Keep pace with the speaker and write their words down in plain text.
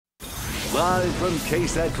Live from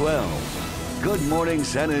KSAT 12. Good Morning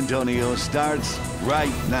San Antonio starts right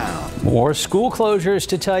now. More school closures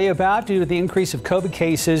to tell you about due to the increase of COVID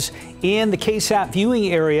cases in the KSAT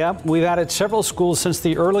viewing area. We've added several schools since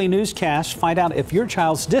the early newscast. Find out if your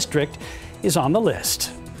child's district is on the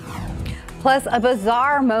list. Plus, a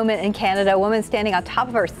bizarre moment in Canada. A woman standing on top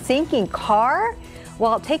of her sinking car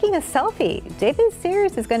while taking a selfie. David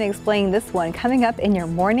Sears is going to explain this one coming up in your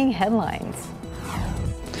morning headlines.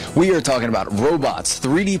 We are talking about robots,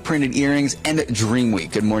 3D printed earrings, and Dream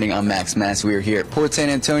Week. Good morning, I'm Max Mass. We are here at Port San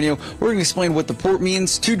Antonio. We're going to explain what the port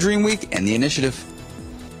means to Dream Week and the initiative.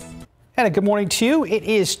 And a good morning to you. It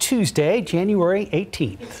is Tuesday, January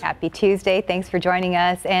 18th. Happy Tuesday. Thanks for joining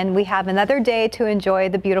us. And we have another day to enjoy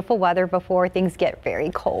the beautiful weather before things get very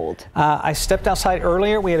cold. I stepped outside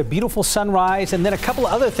earlier. We had a beautiful sunrise, and then a couple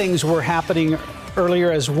of other things were happening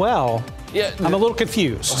earlier as well. Yeah, I'm a little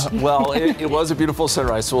confused. Well, it was a beautiful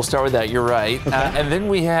sunrise, so we'll start with that. You're right. Okay. And then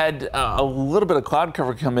we had a little bit of cloud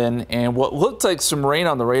cover come in, and what looked like some rain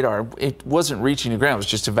on the radar, it wasn't reaching the ground. It was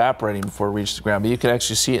just evaporating before it reached the ground, but you could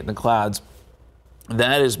actually see it in the clouds.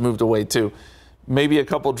 That has moved away, too. Maybe a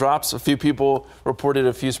couple drops. A few people reported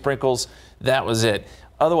a few sprinkles. That was it.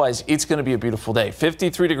 Otherwise, it's going to be a beautiful day.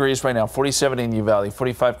 53 degrees right now, 47 in U Valley,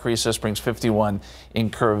 45 Carrizo Springs, 51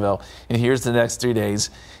 in Kerrville. And here's the next 3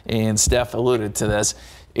 days. And Steph alluded to this.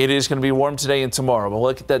 It is going to be warm today and tomorrow. But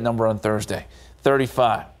look at that number on Thursday,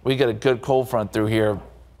 35. We got a good cold front through here.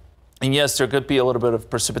 And yes, there could be a little bit of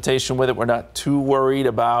precipitation with it. We're not too worried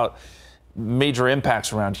about major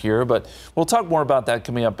impacts around here, but we'll talk more about that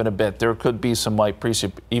coming up in a bit. There could be some light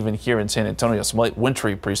precip even here in San Antonio, some light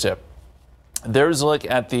wintry precip. There's a look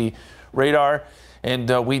at the radar,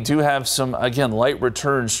 and we do have some, again, light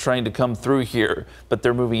returns trying to come through here, but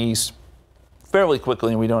they're moving east fairly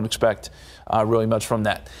quickly, and we don't expect really much from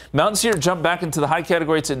that. Mountains here jump back into the high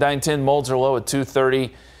category. It's at 910. Molds are low at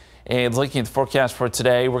 230. And looking at the forecast for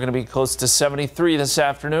today, we're going to be close to 73 this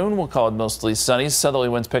afternoon. We'll call it mostly sunny. Southerly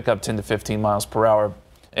winds pick up 10 to 15 miles per hour,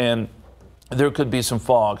 and there could be some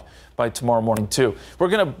fog by tomorrow morning, too. We're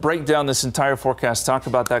going to break down this entire forecast, talk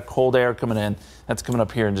about that cold air coming in. That's coming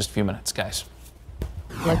up here in just a few minutes, guys.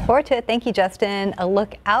 Look forward to it. Thank you, Justin. A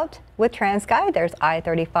look out with TransSky. There's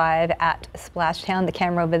I-35 at Splashtown, the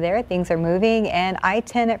camera over there. Things are moving. And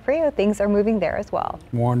I-10 at Frio. Things are moving there as well.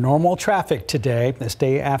 More normal traffic today, this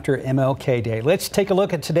day after MLK Day. Let's take a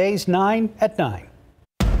look at today's 9 at 9.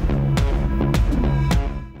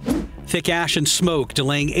 Thick ash and smoke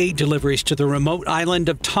delaying aid deliveries to the remote island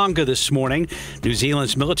of Tonga this morning. New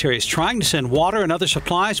Zealand's military is trying to send water and other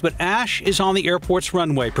supplies, but ash is on the airport's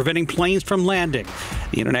runway, preventing planes from landing.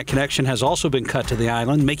 The internet connection has also been cut to the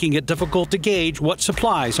island, making it difficult to gauge what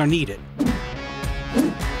supplies are needed.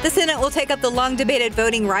 The Senate will take up the long-debated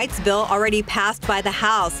voting rights bill already passed by the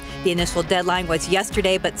House. The initial deadline was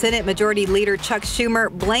yesterday, but Senate Majority Leader Chuck Schumer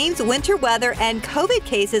blames winter weather and COVID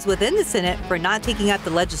cases within the Senate for not taking up the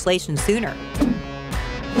legislation sooner.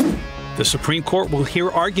 The Supreme Court will hear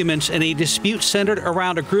arguments in a dispute centered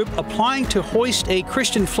around a group applying to hoist a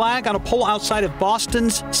Christian flag on a pole outside of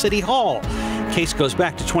Boston's City Hall. The case goes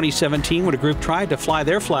back to 2017 when a group tried to fly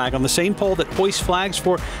their flag on the same pole that hoists flags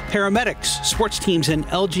for paramedics, sports teams, and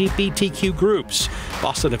LGBTQ groups.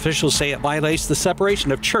 Boston officials say it violates the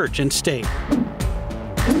separation of church and state.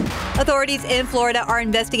 Authorities in Florida are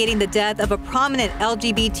investigating the death of a prominent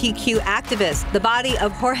LGBTQ activist. The body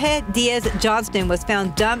of Jorge Diaz-Johnston was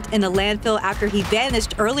found dumped in a landfill after he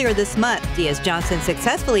vanished earlier this month. Diaz-Johnston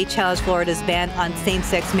successfully challenged Florida's ban on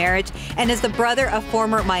same-sex marriage and is the brother of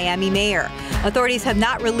former Miami mayor. Authorities have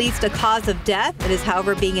not released a cause of death. It is,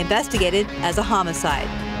 however, being investigated as a homicide.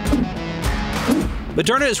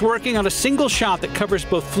 Moderna is working on a single shot that covers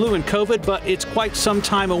both flu and COVID, but it's quite some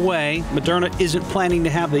time away. Moderna isn't planning to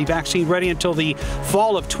have the vaccine ready until the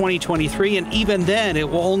fall of 2023, and even then, it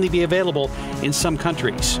will only be available in some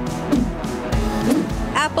countries.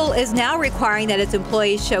 Apple is now requiring that its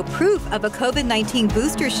employees show proof of a COVID-19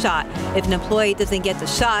 booster shot. If an employee doesn't get the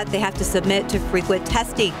shot, they have to submit to frequent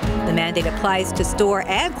testing. The mandate applies to store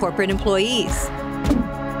and corporate employees.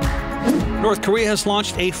 North Korea has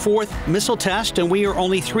launched a fourth missile test, and we are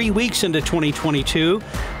only 3 weeks into 2022.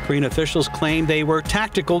 Korean officials claim they were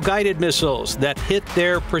tactical guided missiles that hit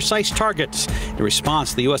their precise targets. In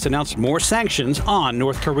response, the U.S. announced more sanctions on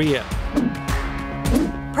North Korea.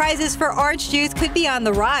 Prices for orange juice could be on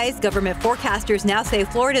the rise. Government forecasters now say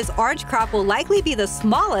Florida's orange crop will likely be the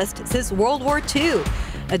smallest since World War II.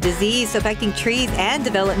 A disease affecting trees and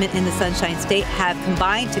development in the Sunshine State have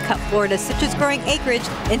combined to cut Florida's citrus growing acreage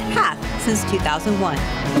in half since 2001.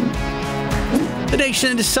 The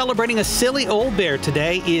nation is celebrating a silly old bear.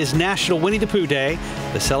 Today is National Winnie the Pooh Day.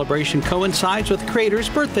 The celebration coincides with the creator's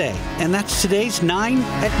birthday, and that's today's 9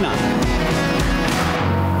 at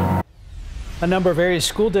 9. A number of various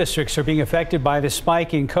school districts are being affected by the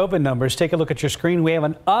spike in COVID numbers. Take a look at your screen. We have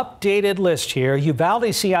an updated list here. Uvalde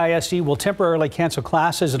CISD will temporarily cancel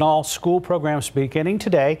classes in all school programs beginning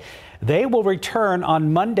today. They will return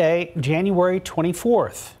on Monday, January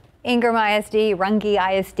 24th. Ingram ISD, Runge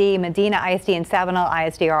ISD, Medina ISD, and Sabinal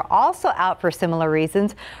ISD are also out for similar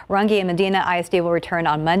reasons. Runge and Medina ISD will return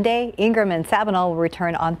on Monday. Ingram and Sabinal will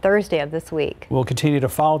return on Thursday of this week. We'll continue to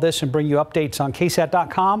follow this and bring you updates on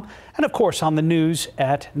KSAT.com and, of course, on the news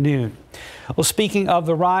at noon. Well, speaking of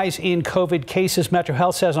the rise in COVID cases, Metro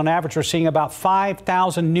Health says on average we're seeing about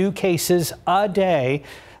 5,000 new cases a day.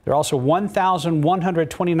 There are also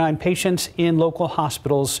 1,129 patients in local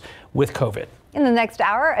hospitals with COVID. In the next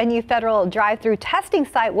hour, a new federal drive-through testing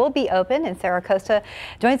site will be open, and Sarah Costa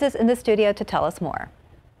joins us in the studio to tell us more.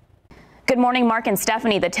 Good morning, Mark and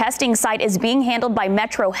Stephanie. The testing site is being handled by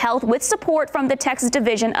Metro Health with support from the Texas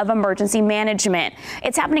Division of Emergency Management.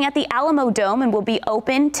 It's happening at the Alamo Dome and will be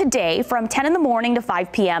open today from 10 in the morning to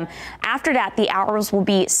 5 p.m. After that, the hours will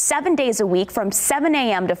be 7 days a week from 7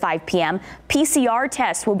 a.m. to 5 p.m. PCR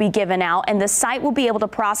tests will be given out, and the site will be able to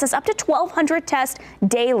process up to 1,200 tests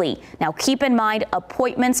daily. Now, keep in mind,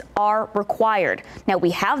 appointments are required. Now,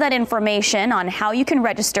 we have that information on how you can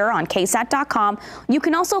register on KSAT.com. You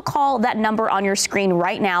can also call that number on your screen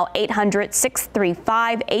right now,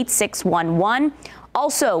 800-635-8611.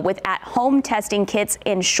 Also, with at-home testing kits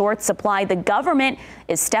in short supply, the government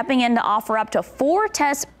is stepping in to offer up to 4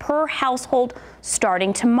 tests per household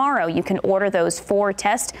starting tomorrow. You can order those 4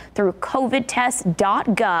 tests through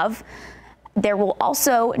covidtest.gov. There will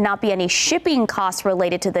also not be any shipping costs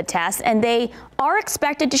related to the tests, and they are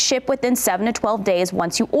expected to ship within 7 to 12 days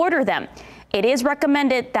once you order them. It is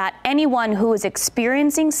recommended that anyone who is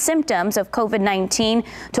experiencing symptoms of COVID-19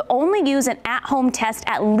 to only use an at-home test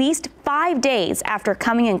at least 5 days after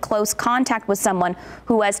coming in close contact with someone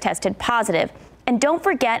who has tested positive. And don't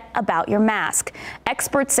forget about your mask.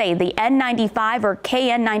 Experts say the N95 or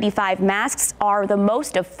KN95 masks are the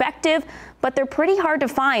most effective, but they're pretty hard to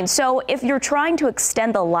find. So if you're trying to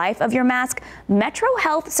extend the life of your mask, Metro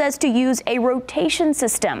Health says to use a rotation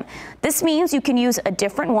system. This means you can use a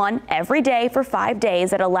different one every day for 5 days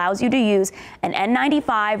that allows you to use an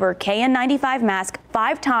N95 or KN95 mask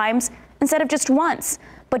 5 times instead of just once.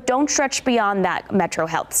 But don't stretch beyond that, Metro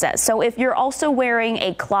Health says. So if you're also wearing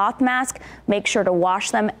a cloth mask, make sure to wash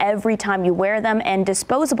them every time you wear them, and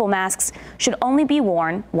disposable masks should only be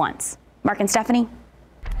worn once. Mark and Stephanie.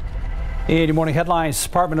 In your morning headlines,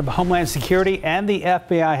 Department of Homeland Security and the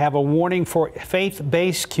FBI have a warning for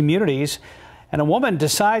faith-based communities, and a woman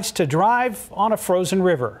decides to drive on a frozen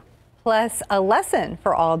river. Plus, a lesson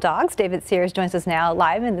for all dogs. David Sears joins us now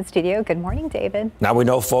live in the studio. Good morning, David. Now we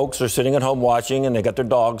know folks are sitting at home watching, and they got their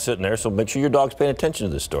dogs sitting there, so make sure your dog's paying attention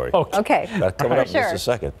to this story. Okay. Got coming up in just a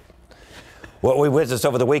second. What we witnessed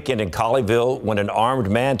over the weekend in Colleyville when an armed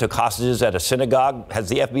man took hostages at a synagogue has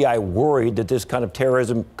the FBI worried that this kind of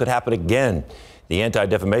terrorism could happen again. The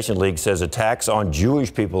Anti-Defamation League says attacks on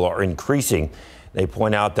Jewish people are increasing. They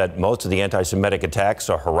point out that most of the anti-Semitic attacks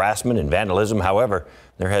are harassment and vandalism. However,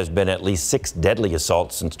 there has been at least 6 deadly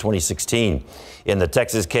assaults since 2016. In the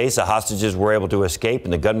Texas case, the hostages were able to escape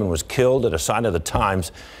and the gunman was killed at a sign of the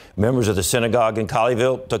times. Members of the synagogue in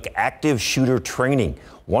Colleyville took active shooter training.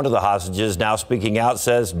 One of the hostages, now speaking out,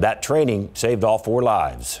 says that training saved all 4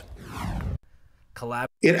 lives.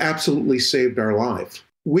 It absolutely saved our life.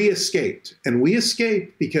 We escaped, and we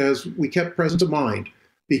escaped because we kept presence of mind,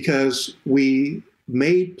 because we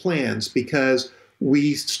made plans, because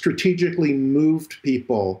we strategically moved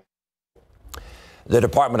people. The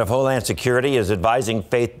Department of Homeland Security is advising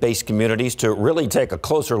faith-based communities to really take a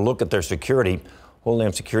closer look at their security.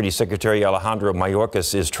 Homeland Security Secretary Alejandro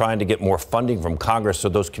Mayorkas is trying to get more funding from Congress so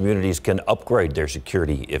those communities can upgrade their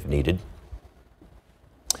security if needed.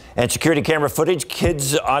 And security camera footage,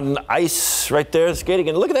 kids on ice right there skating.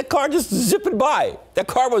 And look at that car just zipping by. That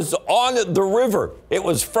car was on the river. It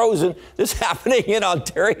was frozen. This happening in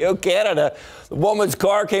Ontario, Canada. The woman's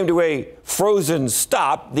car came to a frozen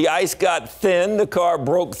stop. The ice got thin. The car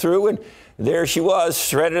broke through, and there she was,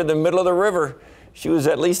 shredded in the middle of the river. She was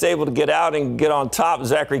at least able to get out and get on top.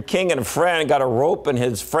 Zachary King and a friend got a rope in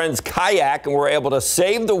his friend's kayak and were able to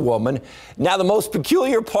save the woman. Now, the most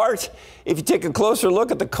peculiar part, if you take a closer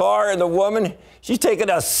look at the car and the woman, she's taking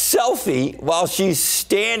a selfie while she's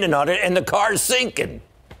standing on it and the car's sinking.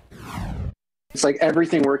 It's like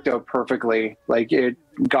everything worked out perfectly. Like it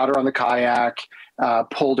got her on the kayak.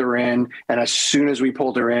 pulled her in. And as soon as we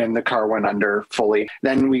pulled her in, the car went under fully.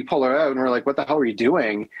 Then we pull her out and we're like, what the hell are you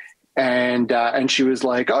doing? And she was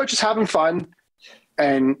like, oh, just having fun.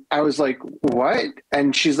 And I was like, what?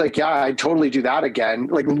 And she's like, yeah, I'd totally do that again.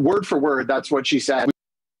 Like word for word, that's what she said.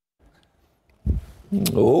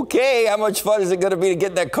 Okay, how much fun is it going to be to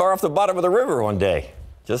get that car off the bottom of the river one day?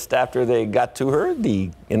 Just after they got to her,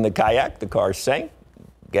 in the kayak, the car sank.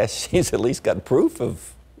 Guess she's at least got proof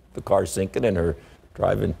of the car sinking and her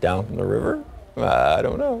driving down the river. I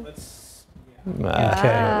don't know. Okay.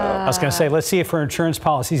 I was going to say, let's see if her insurance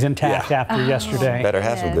policy's intact after yesterday. Better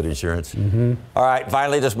have some good insurance. All right,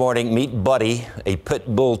 finally this morning, meet Buddy, a pit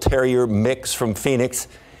bull terrier mix from Phoenix.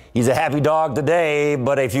 He's a happy dog today,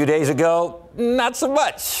 but a few days ago, not so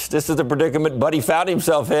much. This is the predicament Buddy found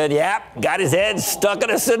himself in. Yep, got his head stuck in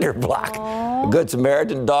a cinder block. A Good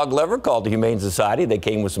Samaritan dog lover called the Humane Society. They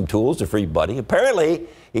came with some tools to free Buddy. Apparently,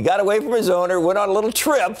 he got away from his owner, went on a little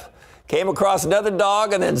trip, came across another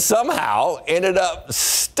dog, and then somehow ended up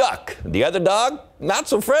stuck. The other dog, not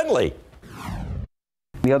so friendly.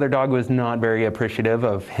 The other dog was not very appreciative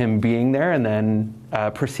of him being there and then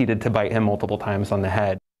proceeded to bite him multiple times on the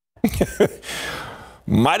head.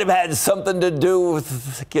 Might have had something to do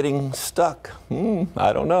with getting stuck.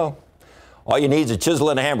 I don't know. All you need is a chisel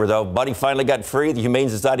and a hammer, though. Buddy finally got free. The Humane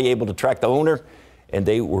Society able to track the owner, and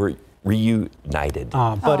they were reunited.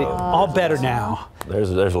 Buddy, all better now. There's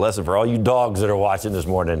a lesson for all you dogs that are watching this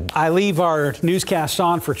morning. I leave our newscast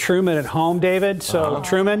on for Truman at home, David. So,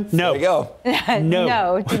 Truman, no. There you go.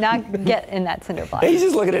 No, do not get in that cinder block. He's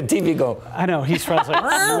just looking at TV going. I know. He's like,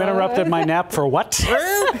 you interrupted my nap for what?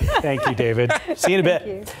 Thank you, David. See you in a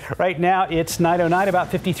bit. Right now, it's 9:09, about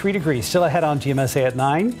 53 degrees. Still ahead on GMSA at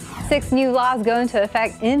 9. 6 new laws go into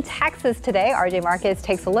effect in Texas today. RJ Marcus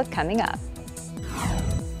takes a look coming up.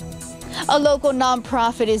 A local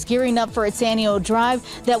nonprofit is gearing up for its annual drive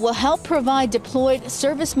that will help provide deployed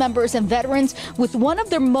service members and veterans with one of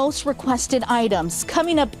their most requested items.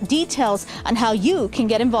 Coming up, details on how you can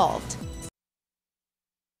get involved.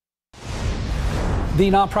 The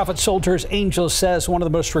nonprofit Soldiers Angels says one of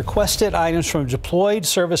the most requested items from deployed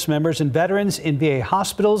service members and veterans in VA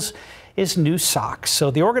hospitals is new socks.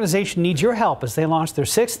 So the organization needs your help as they launch their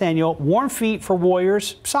 6th annual Warm Feet for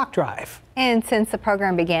Warriors sock drive. And since the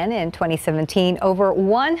program began in 2017, over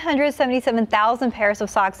 177,000 pairs of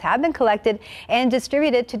socks have been collected and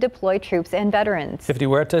distributed to deployed troops and veterans. Tiffany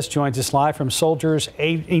Huertas joins us live from Soldiers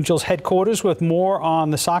Angels headquarters with more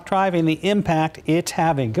on the sock drive and the impact it's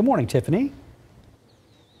having. Good morning, Tiffany.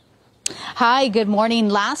 Hi, good morning.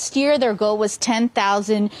 Last year, their goal was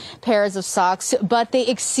 10,000 pairs of socks, but they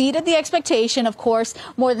exceeded the expectation, of course,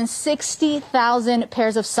 more than 60,000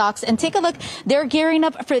 pairs of socks. And take a look, they're gearing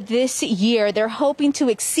up for this year. They're hoping to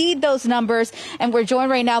exceed those numbers. And we're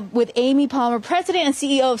joined right now with Amy Palmer, President and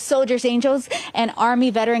CEO of Soldiers Angels, and Army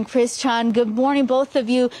veteran Chris Chan. Good morning, both of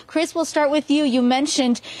you. Chris, we'll start with you. You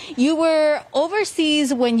mentioned you were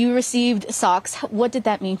overseas when you received socks. What did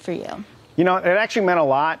that mean for you? You know, it actually meant a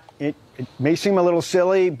lot. It may seem a little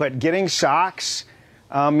silly, but getting socks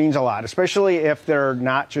means a lot, especially if they're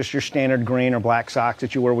not just your standard green or black socks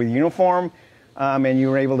that you wear with uniform, and you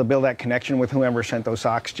were able to build that connection with whoever sent those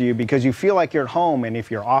socks to you because you feel like you're at home. And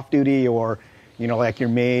if you're off duty or, you know, like you're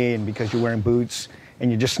me and because you're wearing boots and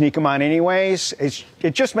you just sneak them on anyways,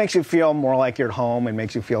 it just makes you feel more like you're at home and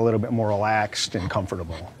makes you feel a little bit more relaxed and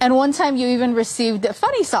comfortable. And one time you even received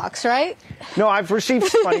funny socks, right? No, I've received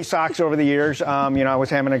funny socks over the years. You know, I was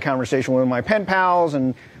having a conversation with my pen pals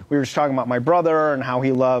and we were just talking about my brother and how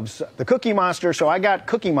he loves the Cookie Monster. So I got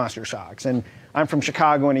Cookie Monster socks, and I'm from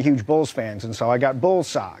Chicago and a huge Bulls fan. And so I got Bulls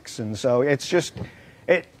socks. And so it's just,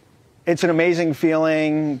 it's an amazing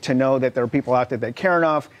feeling to know that there are people out there that care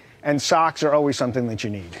enough. And socks are always something that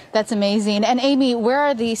you need. That's amazing. And Amy, where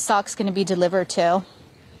are these socks going to be delivered to?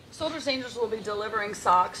 Soldiers Angels will be delivering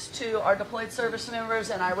socks to our deployed service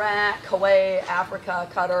members in Iraq, Kuwait, Africa,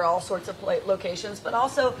 Qatar, all sorts of locations, but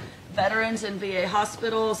also veterans in VA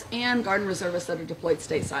hospitals and Guard and Reservists that are deployed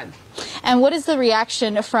stateside. And what is the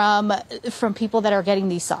reaction from people that are getting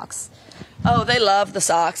these socks? Oh, they love the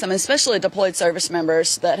socks. I mean, especially deployed service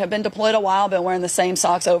members that have been deployed a while, been wearing the same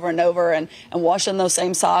socks over and over and washing those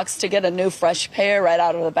same socks. To get a new fresh pair right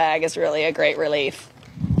out of the bag is really a great relief.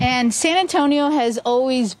 And San Antonio has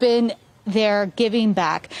always been there giving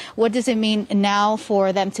back. What does it mean now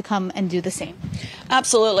for them to come and do the same?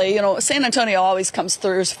 Absolutely. You know, San Antonio always comes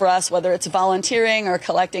through for us, whether it's volunteering or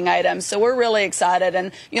collecting items. So we're really excited.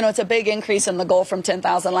 And, you know, it's a big increase in the goal from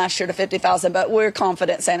 10,000 last year to 50,000. But we're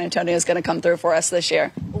confident San Antonio is going to come through for us this year.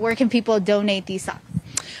 Where can people donate these socks?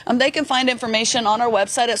 They can find information on our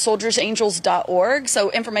website at soldiersangels.org,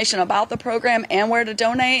 so information about the program and where to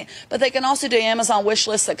donate, but they can also do Amazon wish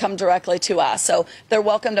lists that come directly to us. So they're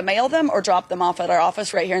welcome to mail them or drop them off at our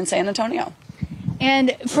office right here in San Antonio.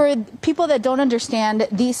 And for people that don't understand,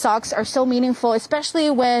 these socks are so meaningful, especially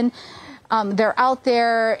when they're out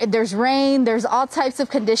there, there's rain, there's all types of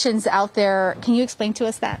conditions out there. Can you explain to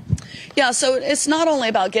us that? Yeah, so it's not only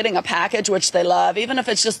about getting a package, which they love, even if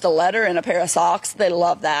it's just a letter and a pair of socks, they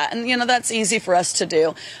love that. And, you know, that's easy for us to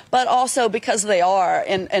do. But also because they are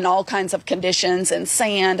in all kinds of conditions and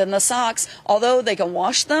sand, and the socks, although they can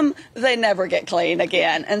wash them, they never get clean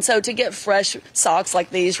again. And so to get fresh socks like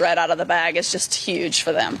these right out of the bag is just huge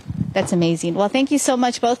for them. That's amazing. Well, thank you so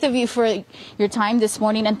much, both of you, for your time this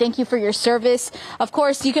morning, and thank you for your service. Of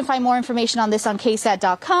course, you can find more information on this on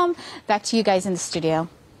KSAT.com. Back to you guys in the studio.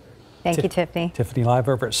 Thank you, Tiffany. Tiffany live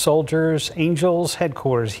over at Soldiers Angels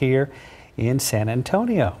headquarters here in San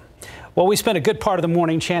Antonio. Well, we spent a good part of the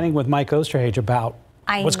morning chatting with Mike Osterhage about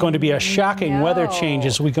what's going to be a shocking weather change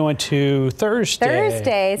as we go into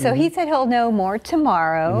Thursday. So he said he'll know more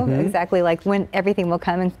tomorrow, exactly like when everything will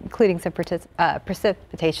come, including some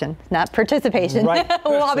precipitation, not participation. Right.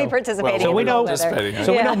 We'll all be participating. So we know.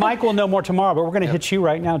 So we know Mike will know more tomorrow, but we're going to hit you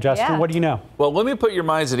right now, Justin. What do you know? Well, let me put your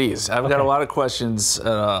minds at ease. I've got a lot of questions, a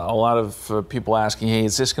lot of people asking, hey,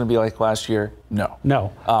 is this going to be like last year? No.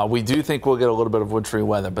 No. We do think we'll get a little bit of wintry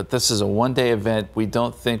weather, but this is a one-day event. We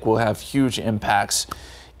don't think we'll have huge impacts.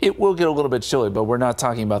 It will get a little bit chilly, but we're not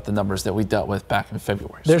talking about the numbers that we dealt with back in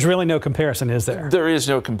February. There's really no comparison, is there? There is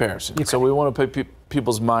no comparison. Okay. So we want to put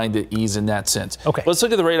people's mind at ease in that sense. Okay. Let's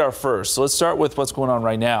look at the radar first. So let's start with what's going on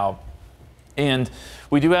right now. And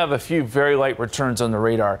we do have a few very light returns on the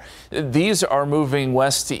radar. These are moving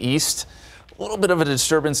west to east. A little bit of a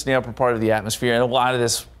disturbance in the upper part of the atmosphere, and a lot of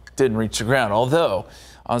this didn't reach the ground. Although,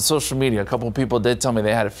 on social media, a couple of people did tell me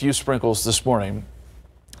they had a few sprinkles this morning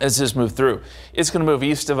as this moved through. It's going to move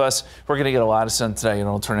east of us. We're going to get a lot of sun today, and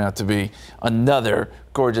it'll turn out to be another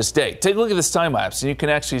gorgeous day. Take a look at this time lapse, and you can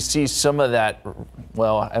actually see some of that,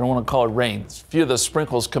 well, I don't want to call it rain, a few of those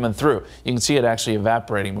sprinkles coming through. You can see it actually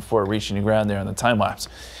evaporating before reaching the ground there on the time lapse.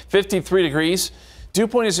 53 degrees. Dew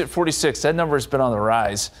point is at 46. That number has been on the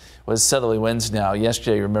rise with southerly winds now.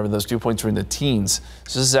 Yesterday, remember, those dew points were in the teens.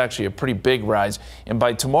 So this is actually a pretty big rise. And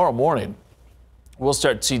by tomorrow morning, we'll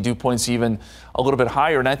start to see dew points even a little bit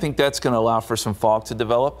higher, and I think that's going to allow for some fog to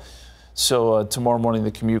develop. So tomorrow morning,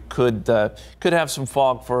 the commute could have some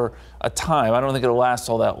fog for a time. I don't think it'll last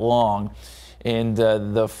all that long. And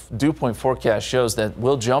the dew point forecast shows that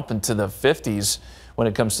we'll jump into the 50s when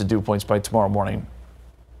it comes to dew points by tomorrow morning.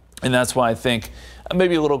 And that's why I think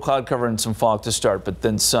maybe a little cloud cover and some fog to start, but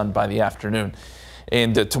then sun by the afternoon.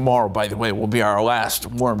 And tomorrow, by the way, will be our last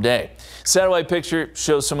warm day. Satellite picture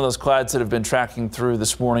shows some of those clouds that have been tracking through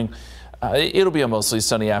this morning. It'll be a mostly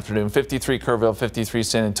sunny afternoon. 53 Kerrville, 53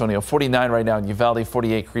 San Antonio, 49 right now in Uvalde,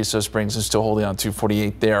 48 Cristo Springs, and still holding on to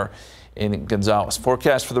 48 there in Gonzales.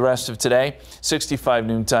 Forecast for the rest of today, 65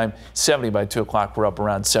 noontime, 70 by 2 o'clock. We're up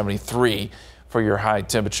around 73 for your high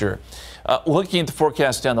temperature. Looking at the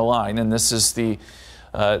forecast down the line, and this is the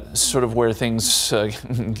sort of where things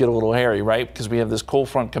get a little hairy, right? Because we have this cold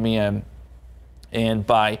front coming in, and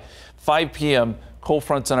by 5 p.m., cold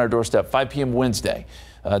front's on our doorstep, 5 p.m. Wednesday,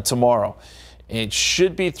 tomorrow. It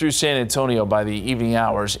should be through San Antonio by the evening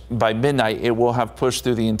hours. By midnight, it will have pushed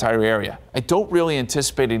through the entire area. I don't really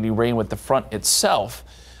anticipate any rain with the front itself,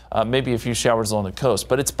 maybe a few showers along the coast,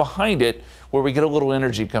 but it's behind it where we get a little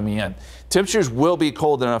energy coming in. Temperatures will be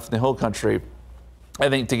cold enough in the hill country, I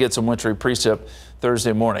think, to get some wintry precip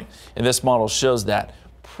Thursday morning. And this model shows that,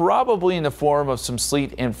 probably in the form of some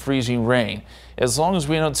sleet and freezing rain. As long as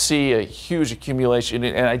we don't see a huge accumulation,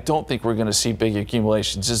 and I don't think we're going to see big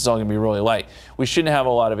accumulations, this is all going to be really light. We shouldn't have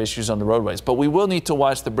a lot of issues on the roadways, but we will need to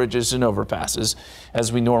watch the bridges and overpasses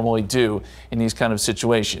as we normally do in these kind of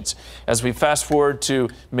situations. As we fast forward to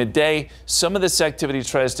midday, some of this activity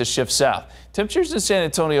tries to shift south. Temperatures in San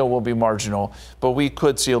Antonio will be marginal, but we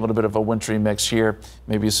could see a little bit of a wintry mix here,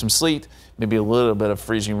 maybe some sleet, maybe a little bit of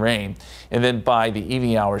freezing rain. And then by the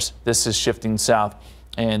evening hours, this is shifting south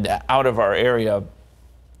and out of our area,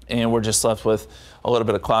 and we're just left with a little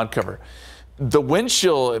bit of cloud cover. The wind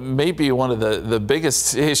chill may be one of the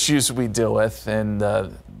biggest issues we deal with, and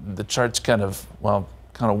the chart's kind of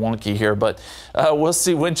wonky here, but we'll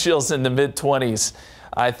see wind chills in the mid-20s.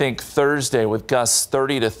 I think Thursday with gusts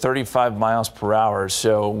 30 to 35 miles per hour.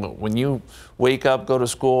 So when you wake up, go to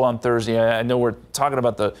school on Thursday, I know we're talking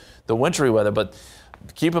about the wintry weather, but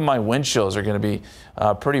keep in mind wind chills are going to be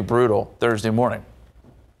pretty brutal Thursday morning.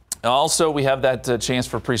 Also, we have that chance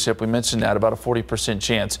for precip. We mentioned that, about a 40%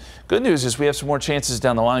 chance. Good news is we have some more chances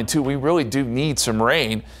down the line, too. We really do need some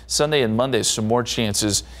rain. Sunday and Monday, some more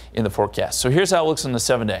chances in the forecast. So here's how it looks on the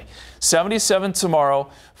 7-day. 77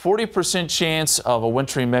 tomorrow, 40% chance of a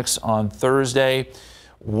wintry mix on Thursday.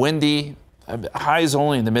 Windy, highs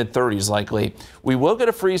only in the mid-30s likely. We will get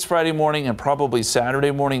a freeze Friday morning and probably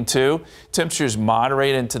Saturday morning, too. Temperatures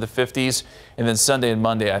moderate into the 50s. And then Sunday and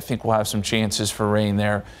Monday, I think we'll have some chances for rain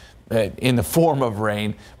there. In the form of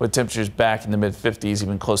rain, with temperatures back in the mid-50s,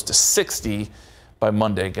 even close to 60 by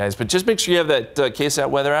Monday, guys. But just make sure you have that KSAT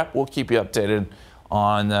weather app. We'll keep you updated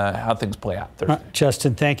on how things play out Thursday.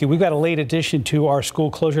 Justin, thank you. We've got a late addition to our school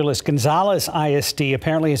closure list. Gonzales ISD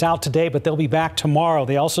apparently is out today, but they'll be back tomorrow.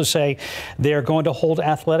 They also say they're going to hold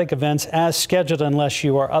athletic events as scheduled unless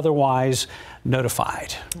you are otherwise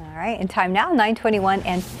notified. All right, in time now, 9:21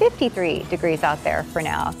 and 53 degrees out there for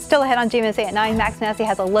now. Still ahead on GMSA at 9, Max Massey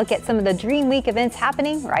has a look at some of the Dream Week events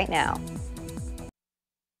happening right now.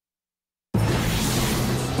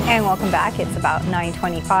 And welcome back. It's about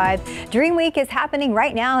 9:25. Dream Week is happening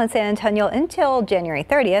right now in San Antonio until January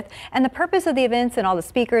 30th. And the purpose of the events and all the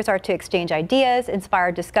speakers are to exchange ideas,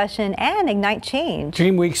 inspire discussion, and ignite change.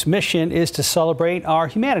 Dream Week's mission is to celebrate our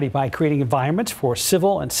humanity by creating environments for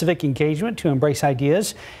civil and civic engagement to embrace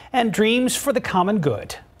ideas and dreams for the common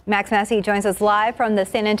good. Max Massey joins us live from the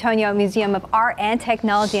San Antonio Museum of Art and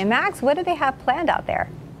Technology. And Max, what do they have planned out there?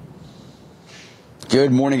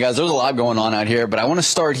 Good morning, guys. There's a lot going on out here, but I want to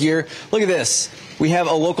start here. Look at this. We have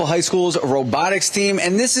a local high school's robotics team,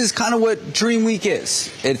 and this is kind of what Dream Week is.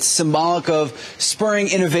 It's symbolic of spurring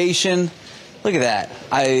innovation. Look at that.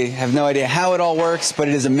 I have no idea how it all works, but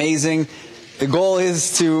it is amazing. The goal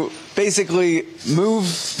is to basically move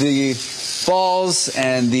the balls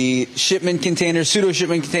and the shipment containers,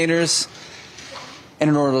 pseudo-shipment containers, in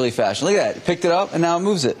an orderly fashion. Look at that. It picked it up, and now it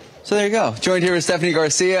moves it. So there you go. Joined here with Stephanie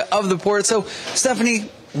Garcia of the Port. So,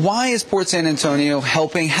 Stephanie, why is Port San Antonio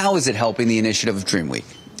helping? How is it helping the initiative of Dream Week?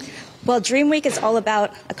 Well, Dream Week is all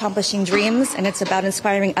about accomplishing dreams, and it's about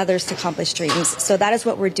inspiring others to accomplish dreams. So that is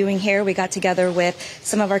what we're doing here. We got together with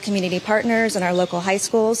some of our community partners and our local high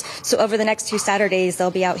schools. So over the next 2 Saturdays,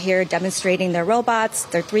 they'll be out here demonstrating their robots,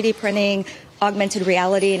 their 3D printing, augmented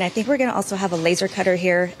reality, and I think we're going to also have a laser cutter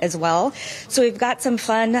here as well. So we've got some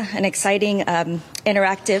fun and exciting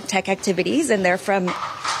interactive tech activities, and they're from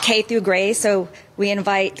K through grade. So we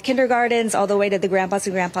invite kindergartens all the way to the grandpas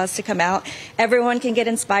and grandpas to come out. Everyone can get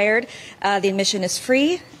inspired. The admission is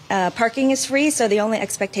free. Parking is free, so the only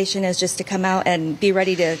expectation is just to come out and be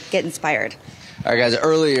ready to get inspired. All right, guys,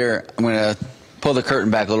 earlier, I'm going to pull the curtain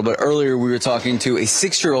back a little bit. Earlier, we were talking to a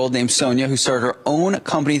 6-year-old named Sonia who started her own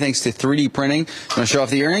company thanks to 3D printing. You want to show off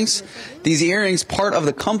the earrings? These earrings, part of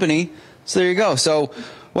the company. So there you go. So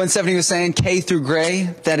when Stephanie was saying K through gray,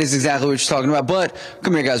 that is exactly what she's talking about. But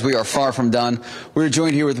come here, guys. We are far from done. We're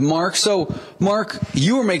joined here with Mark. So, Mark,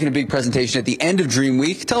 you were making a big presentation at the end of Dream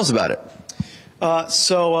Week. Tell us about it.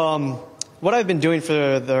 What I've been doing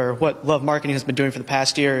what Love Marketing has been doing for the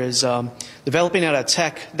past year is developing out a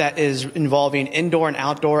tech that is involving indoor and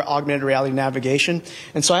outdoor augmented reality navigation.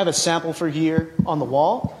 And so I have a sample for here on the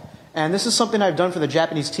wall. And this is something I've done for the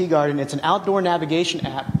Japanese tea garden. It's an outdoor navigation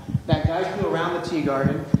app that guides you around the tea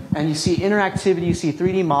garden. And you see interactivity, you see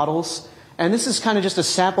 3D models. And this is kind of just a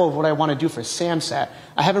sample of what I want to do for SAMSAT.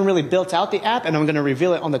 I haven't really built out the app, and I'm going to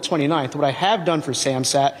reveal it on the 29th. What I have done for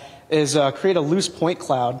SAMSAT is create a loose point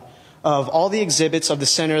cloud of all the exhibits of the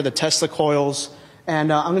center, the Tesla coils,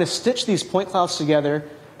 and I'm going to stitch these point clouds together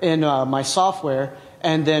in my software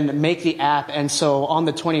and then make the app. And so on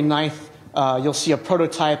the 29th, you'll see a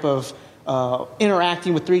prototype of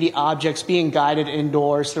interacting with 3D objects, being guided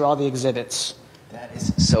indoors through all the exhibits. That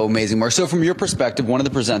is so amazing, Mark. So from your perspective, one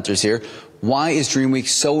of the presenters here, why is Dream Week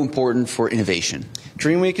so important for innovation?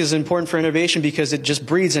 Dream Week is important for innovation because it just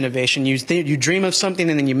breeds innovation. You dream of something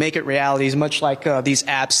and then you make it reality. It's much like these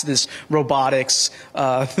apps, this robotics,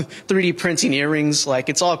 3D printing earrings. Like,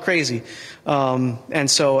 it's all crazy.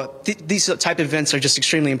 And so these type of events are just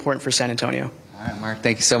extremely important for San Antonio. All right, Mark,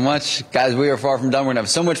 thank you so much. Guys, we are far from done. We're going to have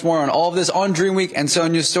so much more on all of this on Dream Week and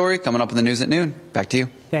Sonia's story coming up in the news at noon. Back to you.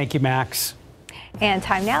 Thank you, Max. And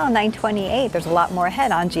time now, 9:28. There's a lot more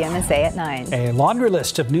ahead on GMSA at 9. A laundry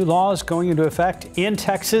list of new laws going into effect in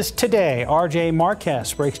Texas today. RJ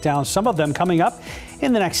Marquez breaks down some of them coming up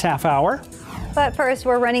in the next half hour. But first,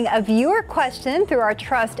 we're running a viewer question through our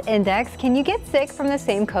Trust Index. Can you get sick from the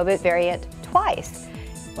same COVID variant twice?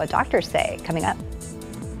 What doctors say coming up.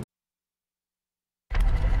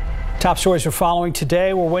 Top stories we're following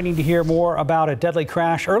today. We're waiting to hear more about a deadly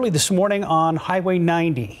crash early this morning on Highway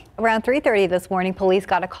 90. Around 3:30 this morning, police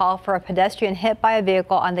got a call for a pedestrian hit by a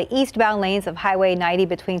vehicle on the eastbound lanes of Highway 90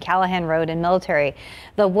 between Callahan Road and Military.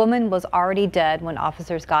 The woman was already dead when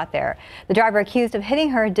officers got there. The driver accused of hitting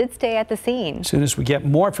her did stay at the scene. As soon as we get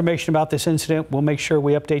more information about this incident, we'll make sure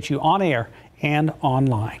we update you on air and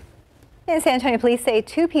online. And San Antonio police say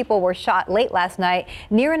 2 people were shot late last night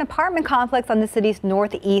near an apartment complex on the city's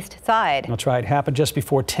northeast side. That's right. It happened just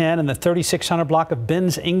before 10 in the 3600 block of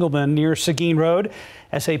Benz Engelman near Seguin Road.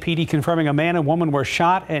 SAPD confirming a man and woman were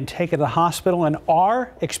shot and taken to the hospital and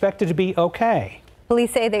are expected to be okay.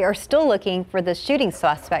 Police say they are still looking for the shooting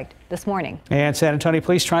suspect this morning. And San Antonio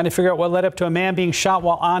police trying to figure out what led up to a man being shot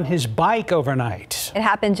while on his bike overnight. It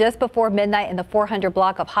happened just before midnight in the 400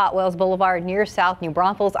 block of Hot Wells Boulevard near South New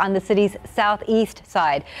Braunfels on the city's southeast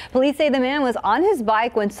side. Police say the man was on his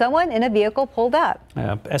bike when someone in a vehicle pulled up.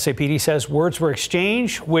 SAPD says words were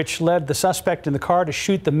exchanged, which led the suspect in the car to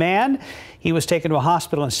shoot the man. He was taken to a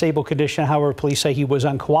hospital in stable condition. However, police say he was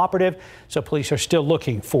uncooperative, so police are still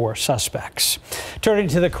looking for suspects. Turning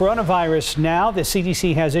to the coronavirus now, the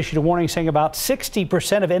CDC has issued a warning saying about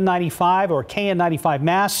 60% of N95 or KN95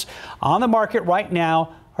 masks on the market right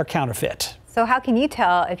now are counterfeit. So how can you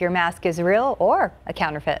tell if your mask is real or a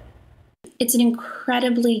counterfeit? It's an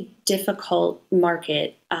incredibly difficult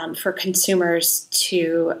market for consumers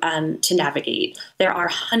to navigate. There are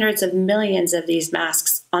hundreds of millions of these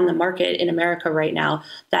masks on the market in America right now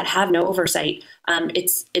that have no oversight.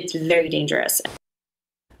 It's very dangerous.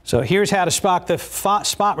 So here's how to spot the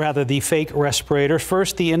fake respirators.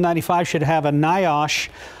 First, the N95 should have a NIOSH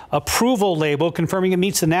approval label confirming it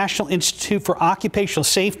meets the National Institute for Occupational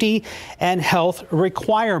Safety and Health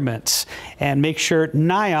requirements. And make sure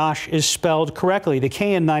NIOSH is spelled correctly. The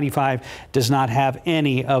KN95 does not have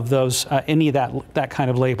any of those, that kind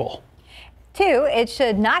of label. 2, it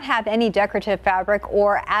should not have any decorative fabric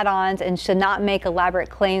or add-ons and should not make elaborate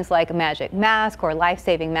claims like a magic mask or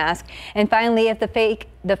life-saving mask. And finally, if the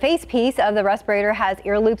face piece of the respirator has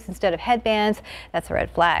ear loops instead of headbands, that's a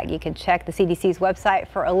red flag. You can check the CDC's website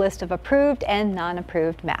for a list of approved and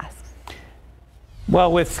non-approved masks.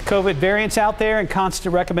 Well, with COVID variants out there and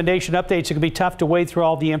constant recommendation updates, it can be tough to wade through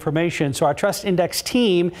all the information. So our Trust Index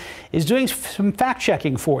team is doing some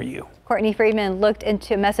fact-checking for you. Courtney Friedman looked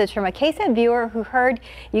into a message from a KSAT viewer who heard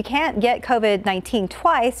you can't get COVID-19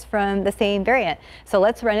 twice from the same variant. So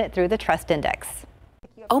let's run it through the Trust Index.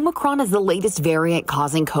 Omicron is the latest variant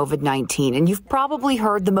causing COVID-19, and you've probably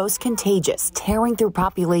heard the most contagious, tearing through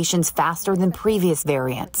populations faster than previous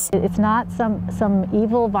variants. It's not some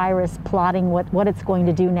evil virus plotting what it's going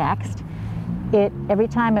to do next. Every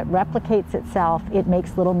time it replicates itself, it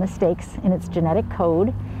makes little mistakes in its genetic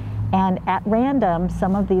code. And at random,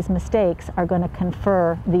 some of these mistakes are going to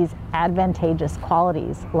confer these advantageous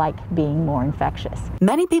qualities like being more infectious.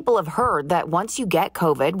 Many people have heard that once you get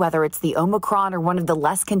COVID, whether it's the Omicron or one of the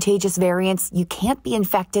less contagious variants, you can't be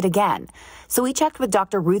infected again. So we checked with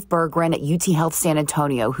Dr. Ruth Berggren at UT Health San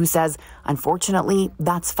Antonio, who says, unfortunately,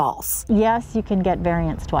 that's false. Yes, you can get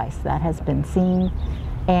variants twice. That has been seen.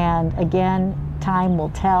 And again, time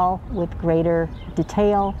will tell with greater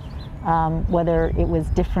detail whether it was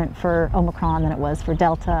different for Omicron than it was for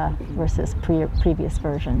Delta versus previous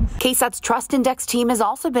versions. KSAT's Trust Index team has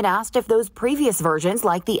also been asked if those previous versions,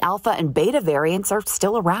 like the Alpha and Beta variants, are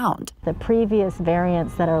still around. The previous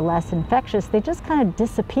variants that are less infectious, they just kind of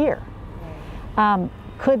disappear.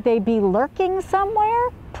 Could they be lurking somewhere?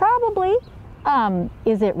 Probably.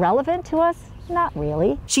 Is it relevant to us? Not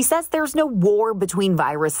really. She says there's no war between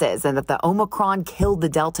viruses and that the Omicron killed the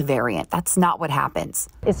Delta variant. That's not what happens.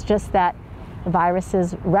 It's just that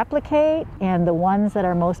viruses replicate, and the ones that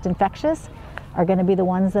are most infectious are going to be the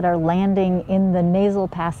ones that are landing in the nasal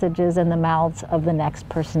passages and the mouths of the next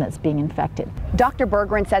person that's being infected. Dr.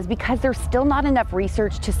 Berggren says because there's still not enough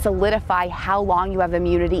research to solidify how long you have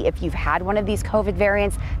immunity if you've had one of these COVID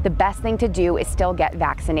variants, the best thing to do is still get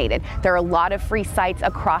vaccinated. There are a lot of free sites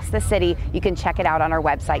across the city. You can check it out on our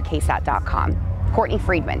website, KSAT.com. Courtney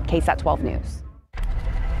Friedman, KSAT 12 News.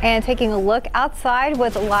 And taking a look outside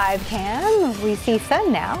with live cam, we see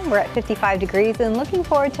sun now. We're at 55 degrees and looking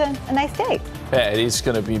forward to a nice day. Yeah, it is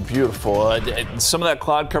going to be beautiful. Some of that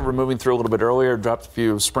cloud cover moving through a little bit earlier, dropped a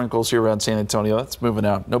few sprinkles here around San Antonio. That's moving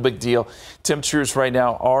out. No big deal. Temperatures right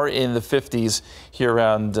now are in the 50s here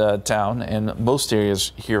around town and most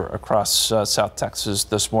areas here across South Texas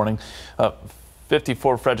this morning.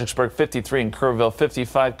 54 Fredericksburg, 53 in Kerrville,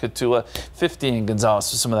 55 Cotulla, 50 in Gonzales.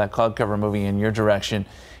 So some of that cloud cover moving in your direction.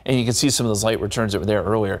 And you can see some of those light returns that were there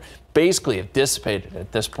earlier. Basically, have dissipated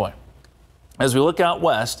at this point. As we look out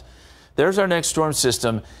west, There's our next storm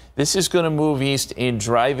system. This is going to move east and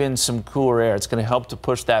drive in some cooler air. It's going to help to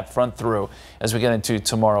push that front through as we get into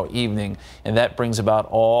tomorrow evening, and that brings about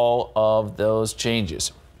all of those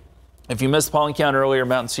changes. If you missed the pollen count earlier,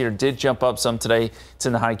 Mountain Cedar did jump up some today. It's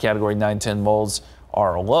in the high category. 910 molds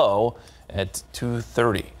are low at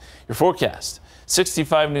 2:30. Your forecast: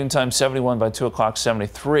 65 noontime, 71 by 2 o'clock,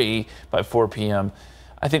 73 by 4 p.m.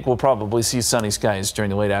 I think we'll probably see sunny skies during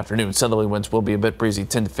the late afternoon. Southerly winds will be a bit breezy,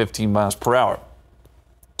 10 to 15 miles per hour.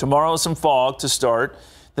 Tomorrow, some fog to start,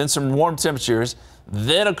 then some warm temperatures,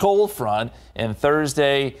 then a cold front, and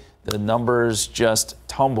Thursday, the numbers just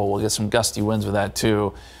tumble. We'll get some gusty winds with that,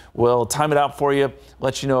 too. We'll time it out for you,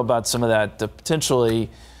 let you know about some of that potential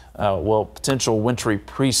wintry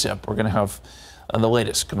precip we're going to have on the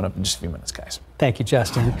latest coming up in just a few minutes, guys. Thank you,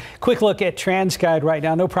 Justin. Quick look at TransGuide right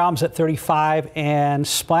now. No problems at 35 and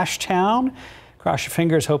Splashtown. Cross your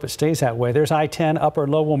fingers, hope it stays that way. There's I-10 Upper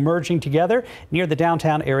Lowell merging together near the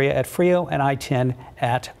downtown area at Frio and I-10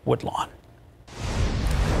 at Woodlawn.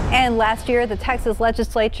 And last year, the Texas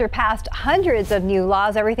legislature passed hundreds of new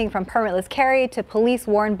laws, everything from permitless carry to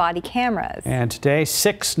police-worn body cameras. And today,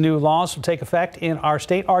 6 new laws will take effect in our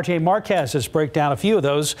state. RJ Marquez has break down a few of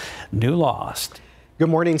those new laws. Good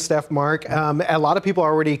morning, Steph, Mark. A lot of people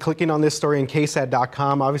are already clicking on this story in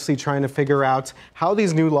KSAT.com, obviously trying to figure out how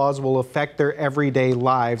these new laws will affect their everyday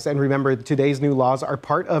lives. And remember, today's new laws are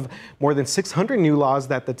part of more than 600 new laws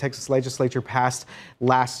that the Texas legislature passed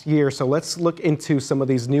last year. So let's look into some of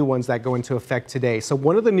these new ones that go into effect today. So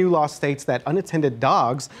one of the new laws states that unattended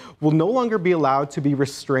dogs will no longer be allowed to be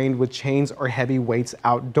restrained with chains or heavy weights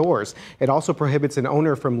outdoors. It also prohibits an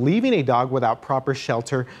owner from leaving a dog without proper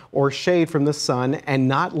shelter or shade from the sun and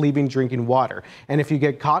not leaving drinking water. And if you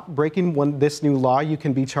get caught breaking this new law, you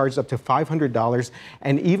can be charged up to $500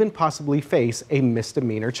 and even possibly face a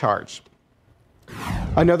misdemeanor charge.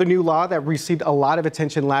 Another new law that received a lot of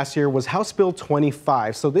attention last year was House Bill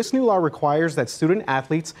 25. So this new law requires that student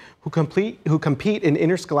athletes who compete in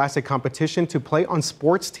interscholastic competition to play on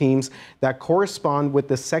sports teams that correspond with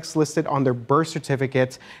the sex listed on their birth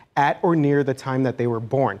certificate at or near the time that they were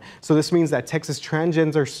born. So this means that Texas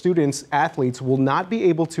transgender athletes will not be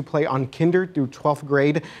able to play on kinder through 12th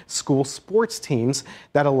grade school sports teams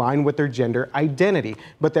that align with their gender identity.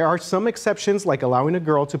 But there are some exceptions, like allowing a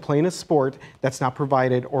girl to play in a sport that's not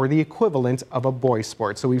provided or the equivalent of a boy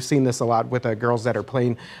sport. So we've seen this a lot with girls that are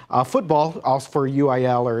playing football, also for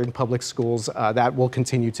UIL or in public schools. That will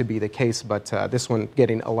continue to be the case, but this one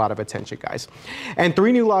getting a lot of attention, guys. And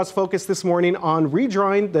 3 new laws focused this morning on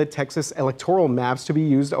redrawing the Texas electoral maps to be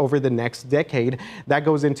used over the next decade. That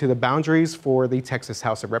goes into the boundaries for the Texas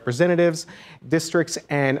House of Representatives, districts,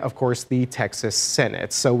 and of course the Texas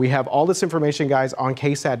Senate. So we have all this information, guys, on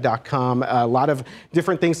KSAT.com. A lot of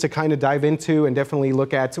different things to kind of dive into and definitely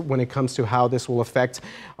look at when it comes to how this will affect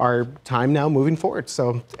our time now moving forward.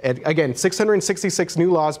 So again, 666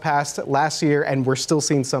 new laws passed last year, and we're still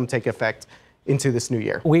seeing some take effect into this new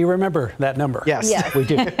year. We remember that number. Yes, we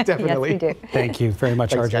do. Definitely. Yes, we do. Thank you very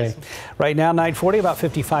much, Thanks, RJ. guys. Right now, 9:40, about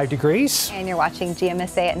 55 degrees. And you're watching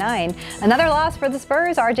GMSA at 9. Another loss for the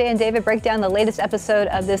Spurs. RJ and David break down the latest episode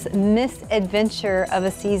of this misadventure of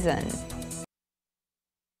a season.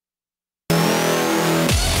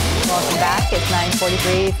 Welcome back. It's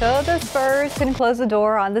 9:43. So the Spurs can close the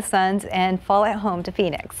door on the Suns and fall at home to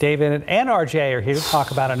Phoenix. David and RJ are here to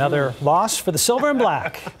talk about another loss for the Silver and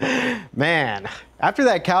Black. Man, after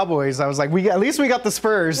that Cowboys, I was like, at least we got the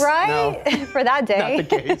Spurs. Right? No, for that day. not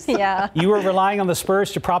the case. Yeah. You were relying on the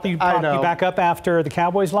Spurs to prop you back up after the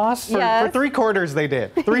Cowboys loss? For 3 quarters, they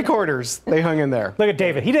did. 3 quarters, they hung in there. Look at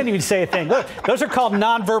David. He didn't even say a thing. Look, those are called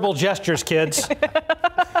nonverbal gestures, kids.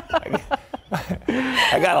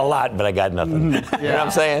 I got a lot, but I got nothing. You know what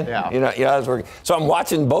I'm saying? Yeah. You know, I was working. So I'm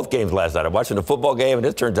watching both games last night. I'm watching the football game, and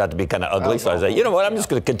it turns out to be kind of ugly. So I was like, you know what? I'm just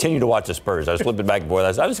going to continue to watch the Spurs. I was flipping back and forth. I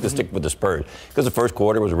was just going to stick with the Spurs because the first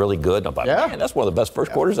quarter was really good. And I'm like, man, that's one of the best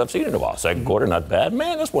first quarters I've seen in a while. Second quarter, not bad.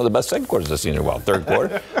 Man, that's one of the best second quarters I've seen in a while. Third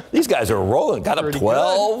quarter, these guys are rolling. Got up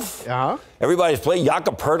 12. Everybody's playing.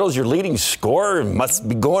 Jakob Poeltl's your leading scorer. Must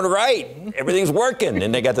be going right. Everything's working.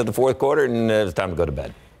 And they got to the fourth quarter, and it was time to go to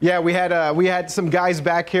bed. Yeah, we had some guys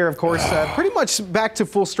back here, of course, pretty much back to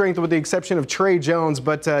full strength with the exception of Trey Jones.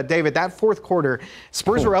 But, David, that fourth quarter,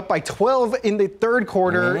 Spurs were up by 12 in the third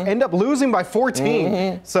quarter, end up losing by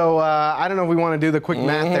 14. So I don't know if we want to do the quick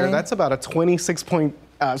math there. That's about a 26-point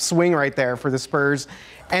swing right there for the Spurs.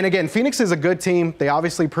 And, again, Phoenix is a good team. They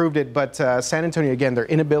obviously proved it. But San Antonio, again, their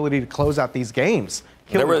inability to close out these games.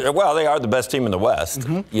 They are the best team in the West,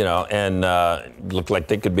 you know, and look like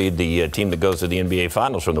they could be the team that goes to the NBA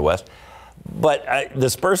Finals from the West. But the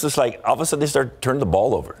Spurs, is like, all of a sudden they start turning the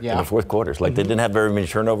ball over in the fourth quarter. It's like they didn't have very many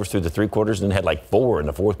turnovers through the 3 quarters and had like 4 in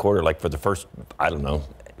the fourth quarter, like for the first,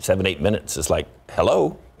 7-8 minutes. It's like,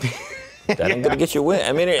 hello. That ain't going to get you a win.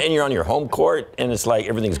 I mean, and you're on your home court, and it's like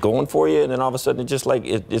everything's going for you, and then all of a sudden it just like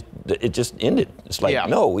it just ended. It's like,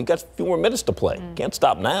 no, we got a few more minutes to play. Can't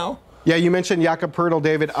stop now. Yeah, you mentioned Jakob Poeltl,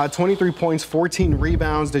 David. 23 points, 14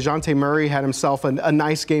 rebounds. DeJounte Murray had himself a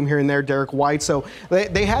nice game here and there. Derek White. So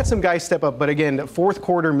they had some guys step up. But again, fourth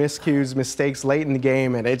quarter miscues, mistakes late in the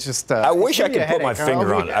game. And it's just. I wish I could put my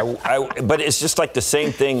finger on it. But it's just like the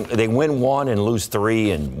same thing. They win 1 and lose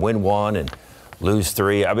 3 and win 1 and lose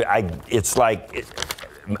 3. I mean, it's like.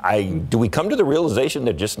 Do we come to the realization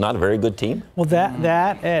they're just not a very good team? Well,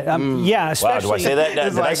 yeah, especially. Wow, do I say that?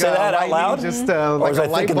 Did I say that out loud? Or was I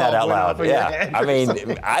thinking that out loud? Yeah. I mean,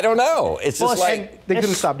 I don't know. It's just like they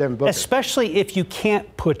couldn't stop Devin Booker. Especially if you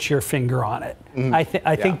can't put your finger on it. I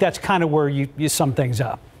think that's kind of where you sum things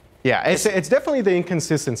up. Yeah, it's definitely the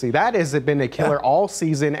inconsistency. That has been a killer all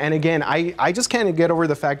season. And again, I just can't get over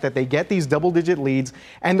the fact that they get these double-digit leads,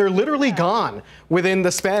 and they're literally gone within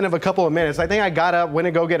the span of a couple of minutes. I think I got up, went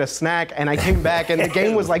to go get a snack, and I came back, and the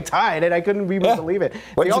game was like tied, and I couldn't even believe it.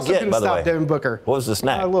 What did they also you get, couldn't by the stop way? Devin Booker. What was the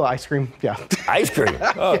snack? A little ice cream, yeah. Ice cream?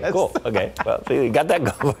 Oh, Yes. Cool. Okay. Well, so you got that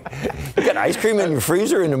going. You got ice cream in your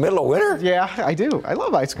freezer in the middle of winter? Yeah, I do. I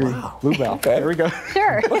love ice cream. Wow. Bluebell. Okay. There we go.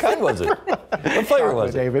 Sure. What kind was it? What flavor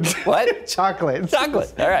was it? David. What? Chocolate.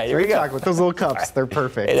 Chocolate. All right, here we go. Chocolate. Those little cups, they're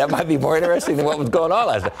perfect. Hey, that might be more interesting than what was going on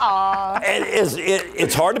last night. Aww.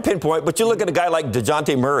 It's hard to pinpoint, but you look at a guy like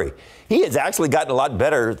DeJounte Murray. He has actually gotten a lot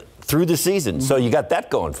better through the season, so you got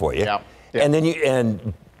that going for you. Yeah. And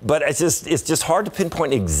then but it's just hard to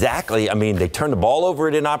pinpoint exactly. I mean, they turn the ball over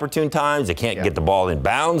at inopportune times. They can't get the ball in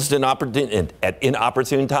bounds at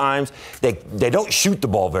inopportune times. They don't shoot the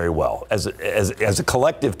ball very well as a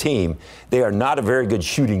collective team. They are not a very good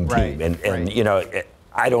shooting team, and you know.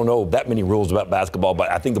 I don't know that many rules about basketball,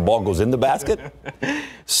 but I think the ball goes in the basket.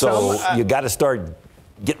 So you got to start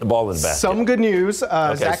getting the ball in the basket. Some good news.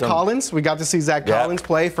 Zach Collins, we got to see Zach Collins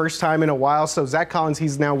play first time in a while. So Zach Collins,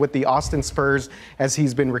 he's now with the Austin Spurs as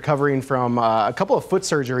he's been recovering from a couple of foot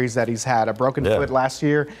surgeries that he's had. A broken foot last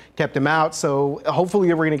year kept him out. So hopefully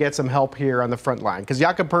we're going to get some help here on the front line. Because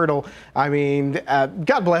Jakob Poeltl, I mean,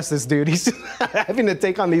 God bless this dude. He's having to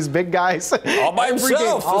take on these big guys. All by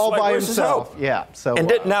himself. All by himself. Yeah. So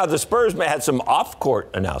now the Spurs had some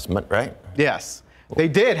off-court announcement, right? Yes. They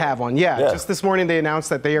did have one, Just this morning they announced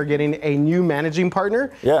that they are getting a new managing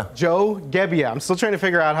partner, Joe Gebbia. I'm still trying to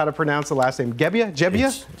figure out how to pronounce the last name. Gebbia?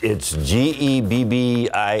 It's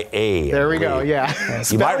Gebbia. There we go,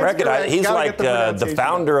 You might recognize he's like the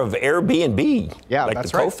founder of Airbnb. Yeah, like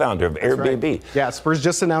that's the co-founder of Airbnb. Right. Yeah, Spurs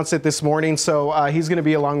just announced it this morning, so he's going to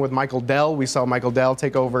be along with Michael Dell. We saw Michael Dell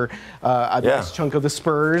take over a nice chunk of the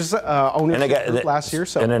Spurs ownership group last year.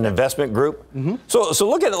 And an investment group. So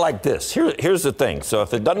look at it like this. Here's the thing. So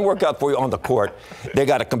if it doesn't work out for you on the court, they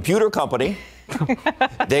got a computer company,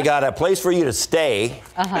 they got a place for you to stay,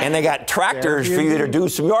 and they got tractors for you to do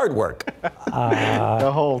some yard work.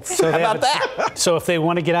 The whole. How about that? So if they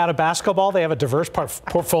want to get out of basketball, they have a diverse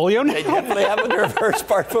portfolio now? They definitely have a diverse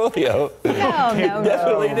portfolio. No.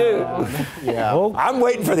 Definitely do. Yeah. Well, I'm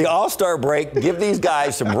waiting for the All-Star break. Give these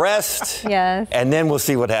guys some rest. Yes. And then we'll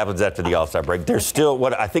see what happens after the All-Star break. They're still,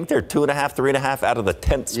 I think they're 2.5, 3.5 out of the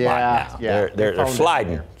 10th spot now. Yeah. They're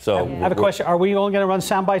sliding. So I have a question. Are we only going to run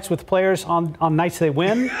sound bites with players on nights they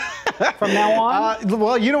win from now on?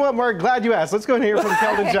 Well, you know what, Mark? Glad you asked. Let's go and hear from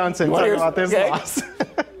Keldon Johnson talking about this loss.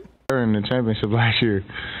 In the championship last year.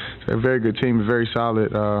 They're a very good team, very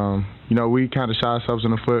solid. You know, we kind of shot ourselves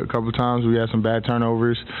in the foot a couple of times. We had some bad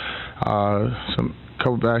turnovers, some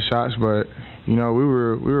couple bad shots, but you know, we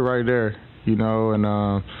were right there. You know, and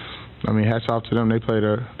I mean, hats off to them. They played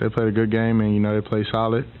a good game, and you know, they played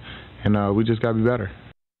solid, and we just got to be better.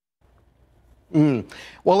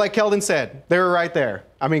 Well, like Keldon said, they were right there.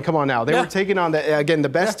 I mean, come on now. They were taking on, the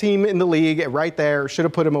best team in the league right there. Should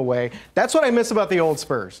have put them away. That's what I miss about the old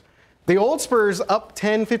Spurs. The old Spurs up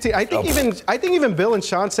 10, 15. I think even Bill and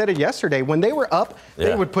Sean said it yesterday. When they were up,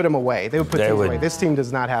 they would put them away. They would put them away. This team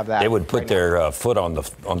does not have that. They would put their foot on their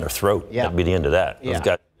throat. Yeah. That'd be the end of that. Those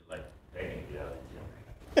guys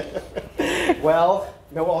Well,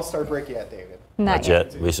 no All-Star break yet, David. Not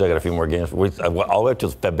yet. We still got a few more games. All the way to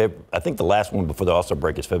February. I think the last one before the All-Star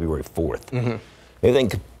break is February 4th. Maybe they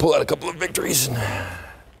can pull out a couple of victories and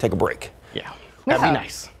take a break. Yeah, that'd be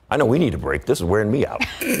nice. I know we need a break. This is wearing me out.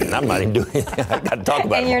 And I'm not even doing anything. I got to talk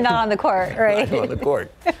about it. And you're not on the court, right? I'm on the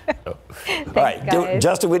court. So. Thanks, all right. guys.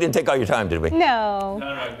 Justin, we didn't take all your time, did we? No.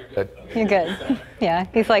 No, you're good. You're good. Yeah,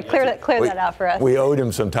 he's like, clear that out for us. We owed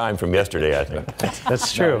him some time from yesterday, I think.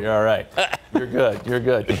 That's true. No, you're all right. You're good. You're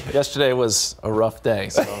good. Yesterday was a rough day.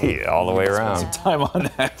 So yeah, all the way around. Spend some time on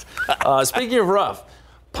that. Speaking of rough,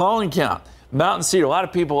 pollen count. Mountain Cedar. A lot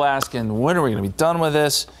of people asking, when are we going to be done with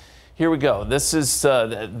this? Here we go. This is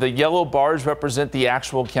the yellow bars represent the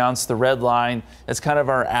actual counts. The red line, that's kind of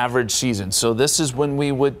our average season. So this is when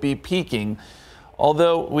we would be peaking.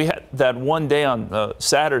 Although we had that one day on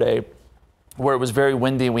Saturday where it was very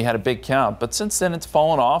windy and we had a big count. But since then it's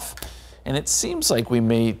fallen off and it seems like we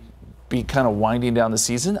may be kind of winding down the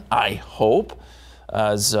season, I hope,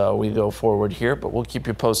 as we go forward here. But we'll keep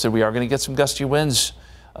you posted. We are going to get some gusty winds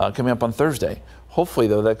coming up on Thursday. Hopefully,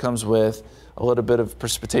 though, that comes with a little bit of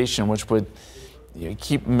precipitation, which would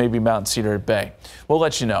keep maybe Mountain Cedar at bay. We'll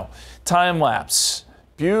let you know. Time lapse.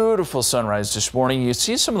 Beautiful sunrise this morning. You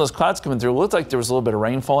see some of those clouds coming through. It looked like there was a little bit of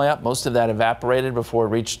rain falling out. Most of that evaporated before it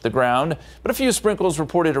reached the ground. But a few sprinkles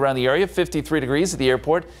reported around the area. 53 degrees at the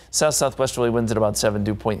airport. South-southwesterly winds at about 7.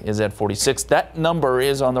 Dew point is at 46. That number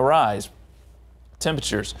is on the rise.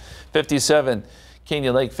 Temperatures 57.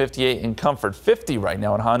 Canyon Lake 58 in Comfort, 50 right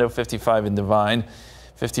now in Hondo, 55 in Divine,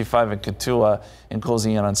 55 in Cotulla, and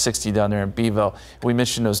closing in on 60 down there in Beeville. We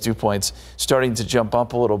mentioned those dew points starting to jump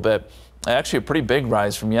up a little bit. Actually a pretty big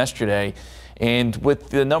rise from yesterday. And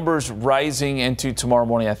with the numbers rising into tomorrow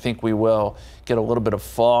morning, I think we will get a little bit of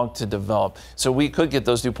fog to develop. So we could get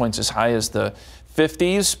those dew points as high as the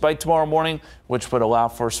 50s by tomorrow morning, which would allow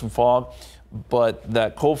for some fog. But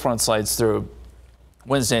that cold front slides through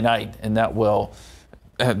Wednesday night, and that will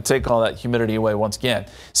take all that humidity away once again.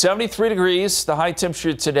 73 degrees. The high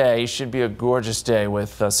temperature today should be a gorgeous day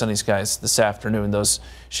with sunny skies this afternoon. Those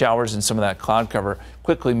showers and some of that cloud cover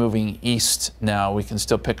quickly moving east now. We can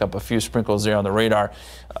still pick up a few sprinkles there on the radar.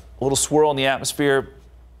 A little swirl in the atmosphere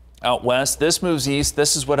out west. This moves east.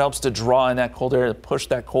 This is what helps to draw in that cold air, to push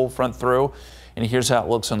that cold front through. And here's how it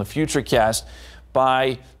looks on the futurecast.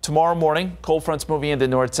 By tomorrow morning, cold front's moving into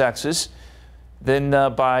North Texas. Then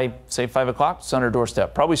by, say, 5 o'clock, it's on our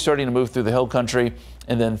doorstep. Probably starting to move through the hill country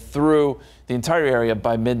and then through the entire area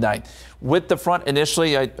by midnight. With the front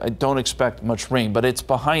initially, I don't expect much rain, but it's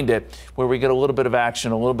behind it where we get a little bit of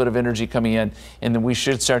action, a little bit of energy coming in, and then we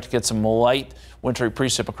should start to get some light wintry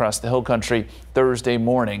precip across the hill country Thursday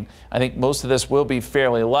morning. I think most of this will be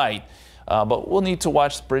fairly light. But we'll need to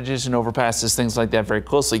watch bridges and overpasses, things like that very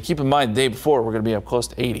closely. Keep in mind, the day before, we're going to be up close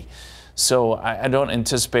to 80. So I don't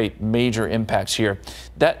anticipate major impacts here.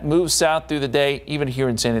 That moves south through the day. Even here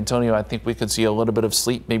in San Antonio, I think we could see a little bit of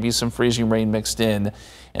sleet, maybe some freezing rain mixed in.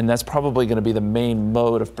 And that's probably going to be the main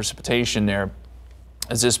mode of precipitation there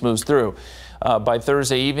as this moves through. By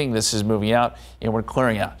Thursday evening, this is moving out and we're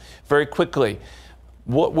clearing out very quickly.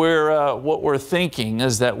 What we're thinking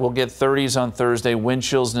is that we'll get 30s on Thursday, wind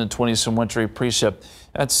chills in the 20s, some wintry precip.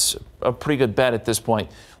 That's a pretty good bet at this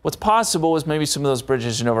point. What's possible is maybe some of those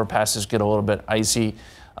bridges and overpasses get a little bit icy.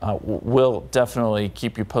 We'll definitely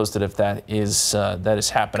keep you posted if that is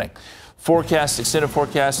happening. Forecast, extended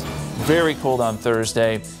forecast, very cold on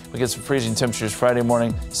Thursday. We get some freezing temperatures Friday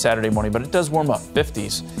morning, Saturday morning, but it does warm up,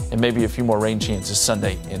 50s, and maybe a few more rain chances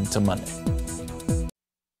Sunday into Monday.